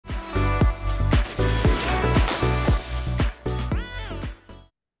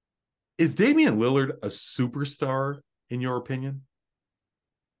Is Damian Lillard a superstar in your opinion?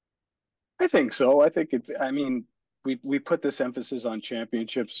 I think so. I think it's. I mean, we put this emphasis on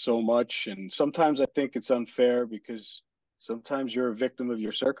championships so much, and sometimes I think it's unfair because sometimes you're a victim of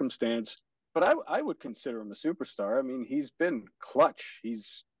your circumstance. But I would consider him a superstar. I mean, he's been clutch.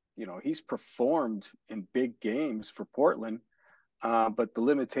 He's performed in big games for Portland. But the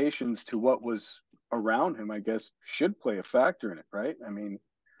limitations to what was around him, I guess, should play a factor in it, right? I mean,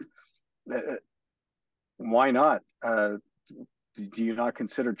 uh, why not? Do you not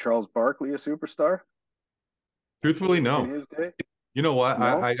consider Charles Barkley a superstar Truthfully, in no. his day? You know what? No.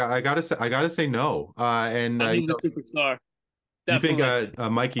 I gotta say no. And He's a superstar. you think Definitely.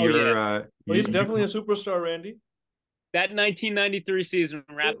 Mikey, Oh yeah. you're Well, he's definitely a superstar, Randy. That 1993 season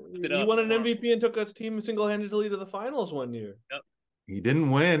wrapped it He up. won an MVP and took his team single-handedly to the finals one year. Yep. he didn't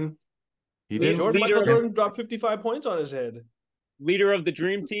win. He didn't. Michael Jordan dropped 55 points on his head. Leader of the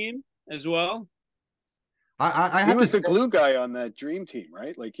dream team as well. I He have was to the glue guy on that dream team,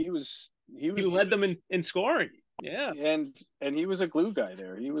 right? Like he led them in scoring. Yeah. and he was a glue guy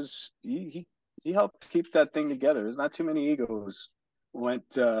there. He helped keep that thing together. There's not too many egos went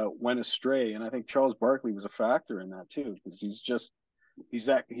astray, and I think Charles Barkley was a factor in that too, because he's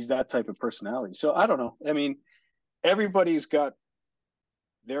that type of personality. So I don't know. I mean, everybody's got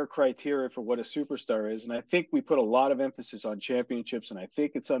their criteria for what a superstar is, and I think we put a lot of emphasis on championships, and I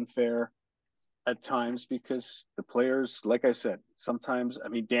think it's unfair at times because the players, like I said, sometimes, I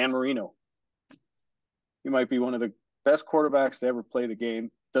mean, Dan Marino, he might be one of the best quarterbacks to ever play the game,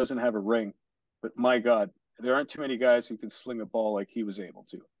 doesn't have a ring, but my God, there aren't too many guys who can sling a ball like he was able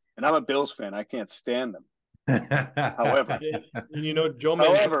to. And I'm a Bills fan. I can't stand them. However, Joe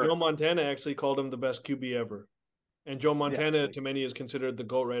Montana actually called him the best QB ever. And Joe Montana, to many, is considered the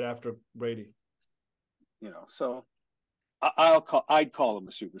GOAT right after Brady. So I'd call him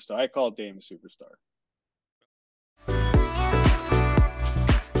a superstar. I call Dame a superstar.